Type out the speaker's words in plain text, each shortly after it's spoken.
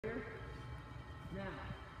Now,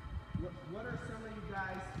 what are some of you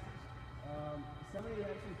guys, some of you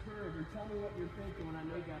have some courage, or tell me what you're thinking when I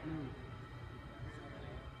make that move.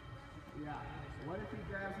 Yeah. What if he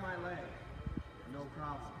grabs my leg? No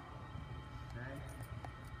problem. Okay?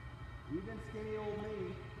 Even skinny old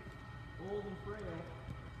me, old and frail,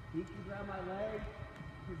 he can grab my leg.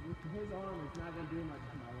 His arm is not going to do much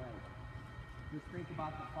to my leg. Just think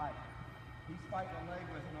about the fight. He's fighting a leg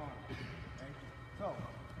with an arm. Okay? So,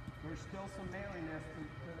 there's still some manliness to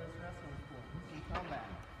this wrestling sport. Some combat.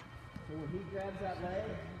 So when he grabs that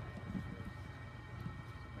leg,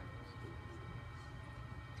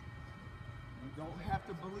 you don't have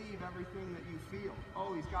to believe everything that you feel.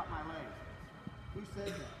 Oh, he's got my leg. Who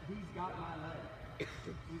says that? He's got my leg.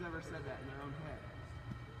 Who's ever said that in their own head?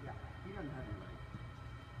 Yeah, he doesn't have your leg.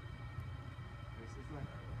 This is leg.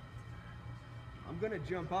 I'm going to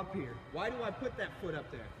jump up here. Why do I put that foot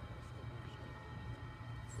up there?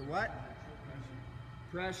 For what?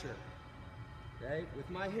 Pressure. Okay? With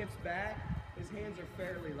my hips back, his hands are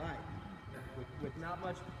fairly light. With not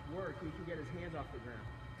much work, he can get his hands off the ground.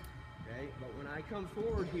 Okay? But when I come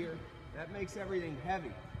forward here, that makes everything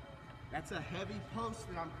heavy. That's a heavy post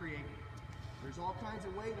that I'm creating. There's all kinds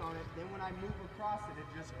of weight on it. Then when I move across it,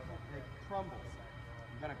 it crumbles.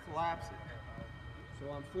 I'm going to collapse it.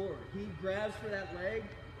 So I'm forward. He grabs for that leg.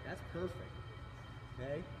 That's perfect.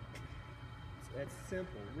 Okay? That's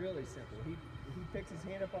simple, really simple. He picks his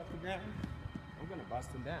hand up off the ground. I'm going to bust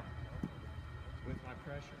him down with my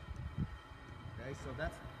pressure. Okay? So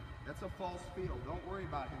that's a false field. Don't worry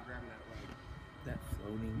about him grabbing that leg. That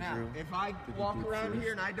floating now, drill. If I walk around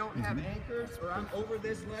here and I don't have anchors, or I'm over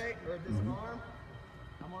this leg or this arm,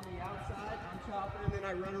 I'm on the outside, I'm chopping, and then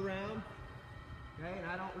I run around, okay, and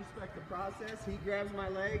I don't respect the process, he grabs my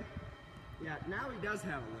leg, yeah, now he does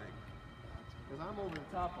have a leg, because I'm over the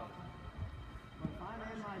top of it. But if I'm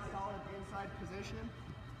in my solid inside position,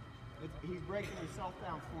 he's breaking himself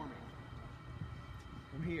down for me.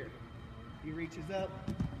 From here, he reaches up,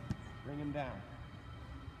 bring him down.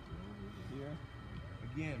 Here.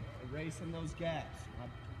 Again, erasing those gaps.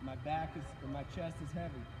 My back is, or my chest is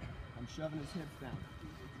heavy. I'm shoving his hips down.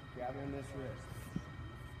 Gathering this wrist.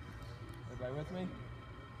 Everybody with me?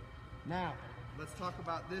 Now, let's talk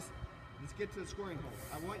about this. Let's get to the scoring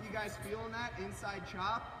hole. I want you guys feeling that inside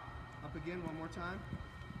chop. Up again one more time.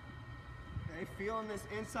 Okay, feeling this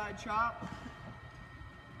inside chop.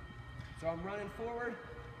 So I'm running forward.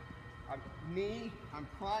 I'm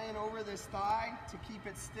prying over this thigh to keep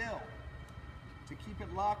it still. To keep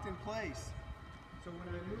it locked in place. So when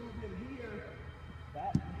I move him here,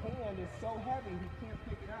 that hand is so heavy he can't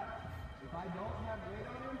pick it up. If I don't have weight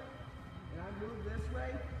on him, and I move this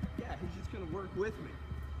way, yeah, he's just going to work with me.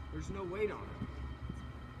 There's no weight on him.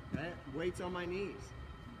 That weight's on my knees.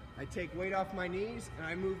 I take weight off my knees and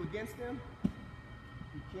I move against him.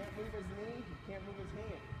 He can't move his knee, he can't move his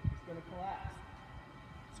hand. He's going to collapse.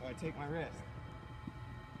 So I take my wrist.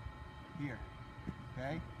 Here.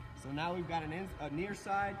 Okay? So now we've got a near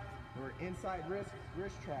side or inside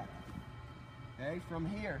wrist trap. Okay, from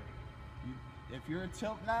here, if you're a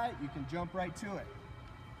tilt guy, you can jump right to it.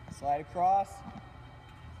 Slide across,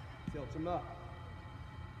 tilt him up.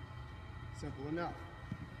 Simple enough.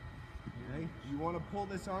 Okay, you want to pull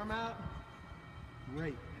this arm out?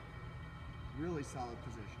 Great. Really solid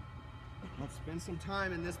position. Let's spend some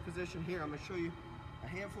time in this position here. I'm going to show you a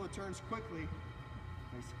handful of turns quickly.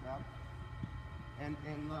 Face the crowd. And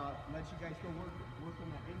let you guys go work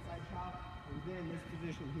on that inside chop, and then this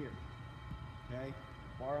position here. Okay?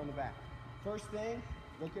 Bar on the back. First thing,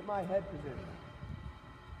 look at my head position.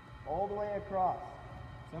 All the way across.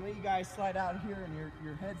 Some of you guys slide out here and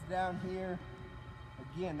your head's down here.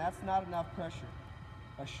 Again, that's not enough pressure.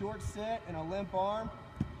 A short sit and a limp arm,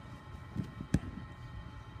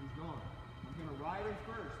 he's gone. I'm going to ride him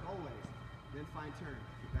first, always. Then fine turn.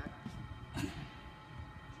 Get back.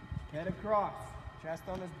 Head across. Chest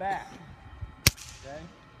on his back. Okay?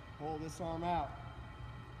 Pull this arm out.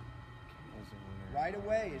 Right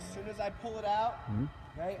away, as soon as I pull it out,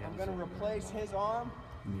 okay, I'm going to replace his arm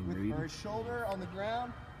or his shoulder on the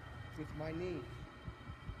ground with my knee.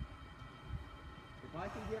 If I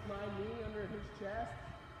can get my knee under his chest,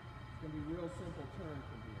 it's going to be a real simple turn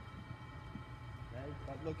from here. Okay?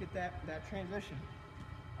 But look at that transition.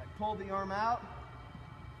 I pull the arm out.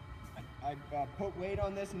 I put weight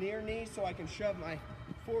on this near knee so I can shove my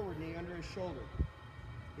forward knee under his shoulder.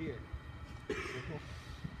 Here. Here.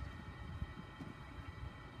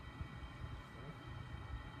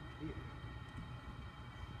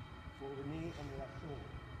 Forward knee under that shoulder.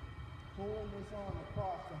 Pulling this arm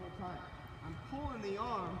across the whole time. I'm pulling the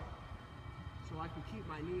arm so I can keep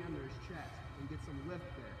my knee under his chest and get some lift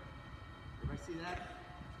there. Everybody see that?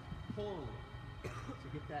 Pull to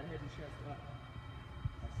get that head and chest up.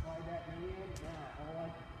 I slide that knee in. Now, all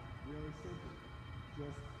I, really simple,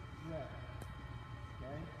 just thread.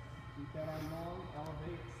 Okay? Keep that arm long,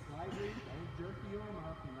 elevate slightly. Don't jerk the arm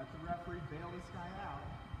up and let the referee bail this guy out.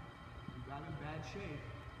 You got him in bad shape.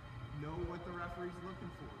 Know what the referee's looking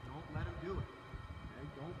for. Don't let him do it. Okay?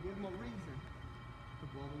 Don't give him a reason to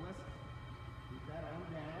blow the whistle. Keep that arm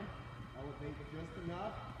down. Elevate just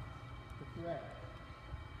enough to thread.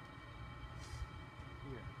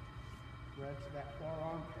 Here. Thread to that far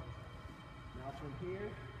armpit. Now from here,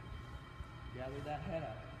 gather that head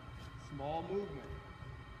up. Small movement.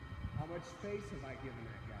 How much space have I given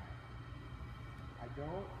that guy? I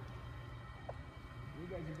don't. You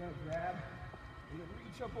guys are going to grab and then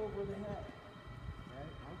reach up over the head. Okay?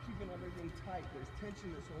 I'm keeping everything tight. There's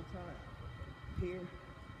tension this whole time. Here,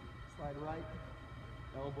 slide right,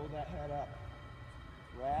 elbow that head up.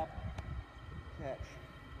 Wrap, catch.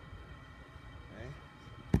 Okay?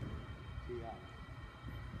 Tee up.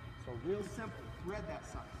 So real simple, thread that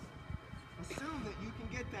size. Assume that you can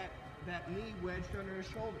get that knee wedged under his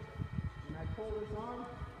shoulder. When I pull this arm,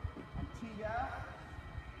 I'm teed out.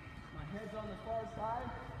 My head's on the far side.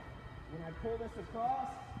 When I pull this across,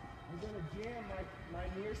 I'm going to jam my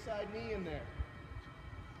near side knee in there.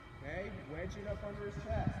 Okay, wedge it up under his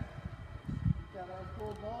chest. Keep that arm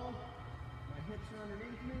pulled long. My hips are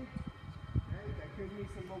underneath me. Okay, that gives me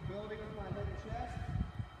some mobility with my head and chest.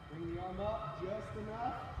 Bring the arm up just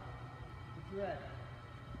enough to thread.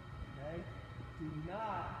 Okay, do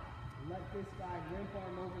not let this guy limp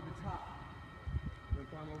arm over the top.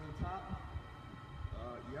 Limp arm over the top.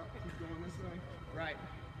 Yep, keep going this way. Right.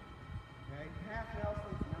 Okay, half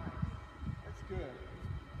Nelson's nice. That's good.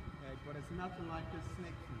 Okay, but it's nothing like this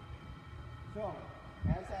snake feet. So,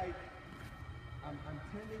 as I'm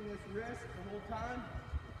tending this wrist the whole time,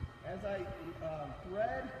 as I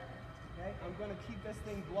thread, okay, I'm going to keep this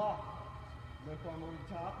thing blocked. Limp arm over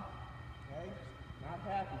the top. Okay, not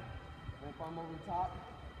happy. Limp arm over the top.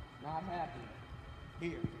 Not happy.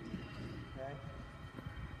 Here. Okay?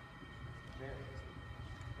 There.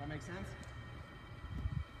 Does that make sense?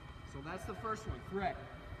 So that's the first one, thread.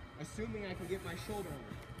 Assuming I can get my shoulder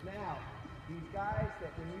under. Now, these guys that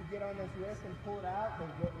when you get on this wrist and pull it out,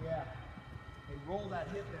 they roll that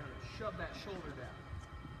hip down and shove that shoulder down.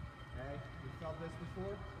 Okay? You felt this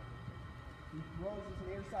before? He throws his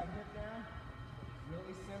near side hip down,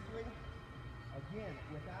 really simply. Again,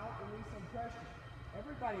 without releasing pressure.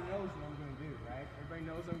 Everybody knows what I'm going to do, right? Everybody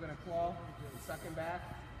knows I'm going to claw and suck him back.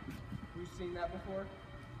 Who's seen that before?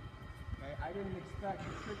 Okay, I didn't expect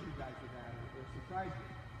to trick you guys with that or surprise you.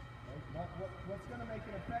 Okay? What's going to make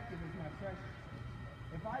it effective is my pressure.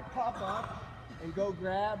 If I pop up and go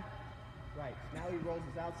grab, right, now he rolls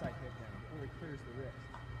his outside hip down before he clears the wrist.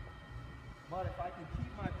 But if I can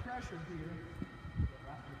keep my pressure here,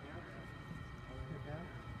 right, hip down, hip down,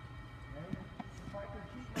 okay? If I can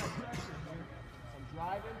keep my pressure here, I'm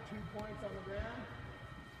driving, 2 points on the ground,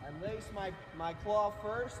 I lace my claw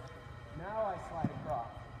first, now I slide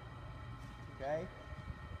across, okay?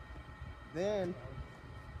 Then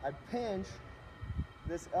I pinch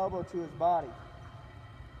this elbow to his body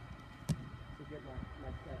to get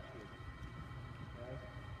my catch here, okay?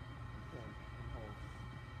 And hold.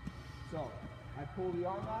 So, I pull the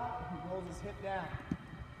arm out, he rolls his hip down,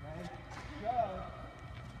 okay? Shove,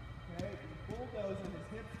 okay? Bulldozing his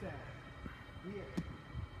hips down. Here.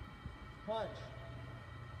 Punch.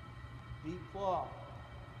 Deep claw.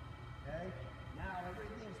 Okay? Now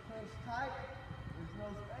everything's pinched tight. There's no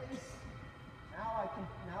space. Now I can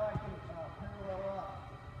parallel up.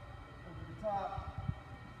 Over the top.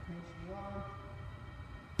 Pinch the arm.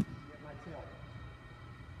 Get my tilt.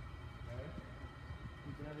 Okay?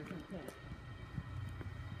 Keeping everything pinched.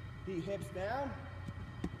 He hips down.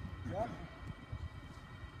 Yep.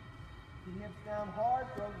 He hips down hard,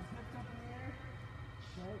 throws his hips up in the air.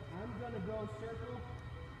 Okay, I'm going to go circle.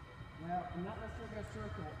 Well, I'm not necessarily going to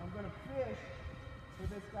circle. I'm going to fish for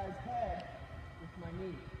this guy's head with my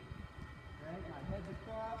knee. Okay, my head's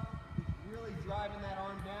across. He's really driving that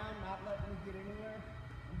arm down, not letting me get anywhere.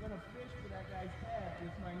 I'm going to fish for that guy's head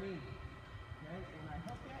with my knee. Okay, when I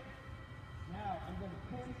hook it, now I'm going to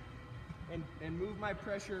pinch and move my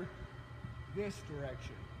pressure this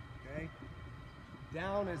direction. Okay?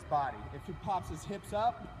 Down his body. If he pops his hips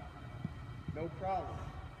up, no problem.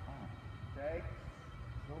 Okay?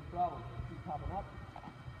 No problem. Keep popping up,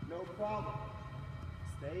 no problem.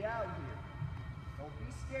 Stay out here. Don't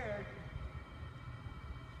be scared.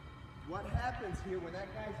 What happens here when that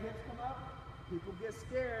guy's hips come up? People get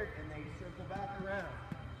scared and they circle back around.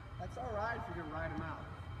 That's all right if you're going to ride him out.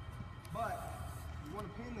 But you want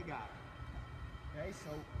to pin the guy. Okay,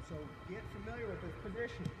 so get familiar with this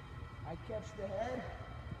position. I catch the head,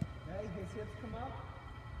 okay, his hips come up.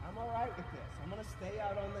 I'm all right with this. I'm gonna stay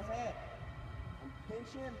out on the head. I'm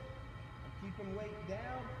pinching, I'm keeping weight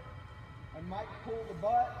down. I might pull the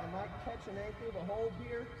butt, I might catch an ankle to hold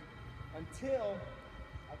here until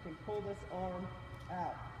I can pull this arm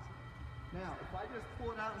out. Now, if I just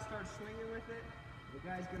pull it out and start swinging with it, the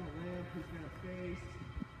guy's gonna limp, he's gonna face,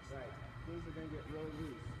 right, things are gonna get really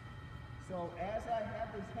loose. So as I have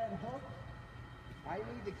this head hooked, I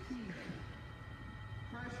need to keep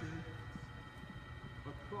pressure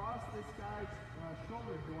across this guy's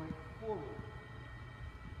shoulder joint forward.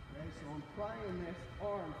 Okay, so I'm prying this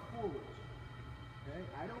arm forward. Okay,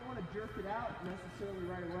 I don't want to jerk it out necessarily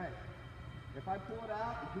right away. If I pull it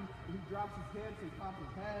out, he drops his hips and pops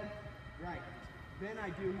his head, right, then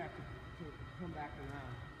I do have to come back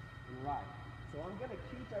around and ride. So I'm going to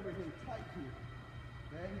keep everything tight here.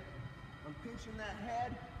 Okay, I'm pinching that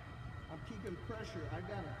head, I'm keeping pressure. I've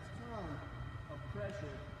got a ton of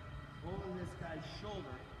pressure on this guy's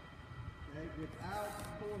shoulder, okay, without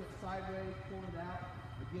pulling it sideways, pulling it out,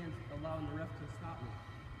 again, allowing the ref to stop me.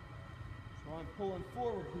 So I'm pulling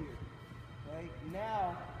forward here, okay?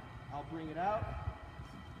 Now, I'll bring it out,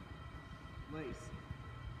 lace.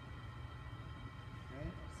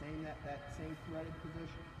 Okay, that same threaded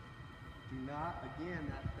position. Do not,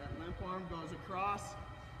 again, that limp arm goes across,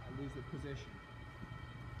 I lose the position.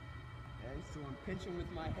 Okay, so I'm pinching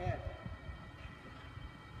with my head.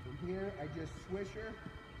 From here, I just swish her.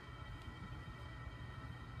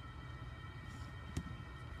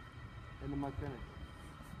 And then my finish.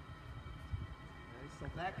 Okay, so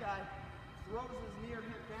if that guy throws his near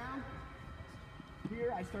hip down,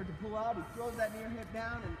 here I start to pull out, he throws that near hip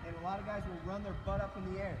down, and a lot of guys will run their butt up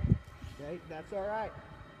in the air. Okay, that's all right.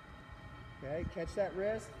 Okay, catch that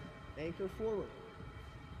wrist, anchor forward.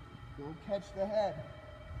 Go catch the head.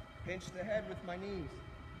 Pinch the head with my knees.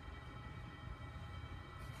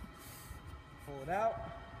 Pull it out.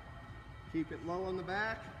 Keep it low on the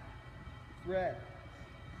back. Thread.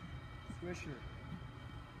 Swisher.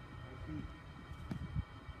 My feet.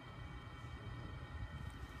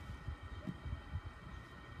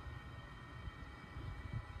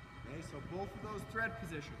 Okay, so both of those thread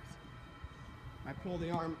positions. I pull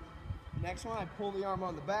the arm. Next one, I pull the arm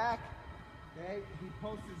on the back. Okay, he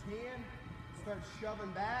posts his hand, starts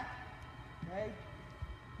shoving back. Okay,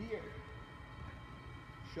 here.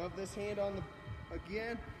 Shove this hand on the,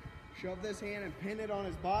 again, shove this hand and pin it on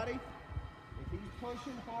his body. If he's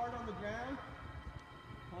pushing hard on the ground,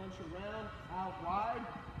 punch around, out wide,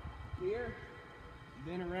 here,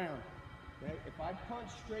 then around. Okay, if I punch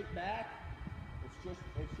straight back,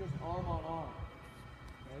 it's just arm on arm.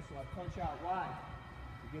 Okay, so I punch out wide.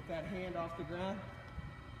 You get that hand off the ground,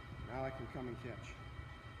 now I can come and catch.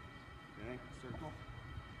 Okay, circle.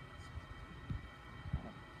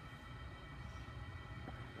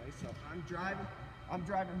 Okay, so I'm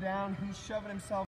driving down, he's shoving himself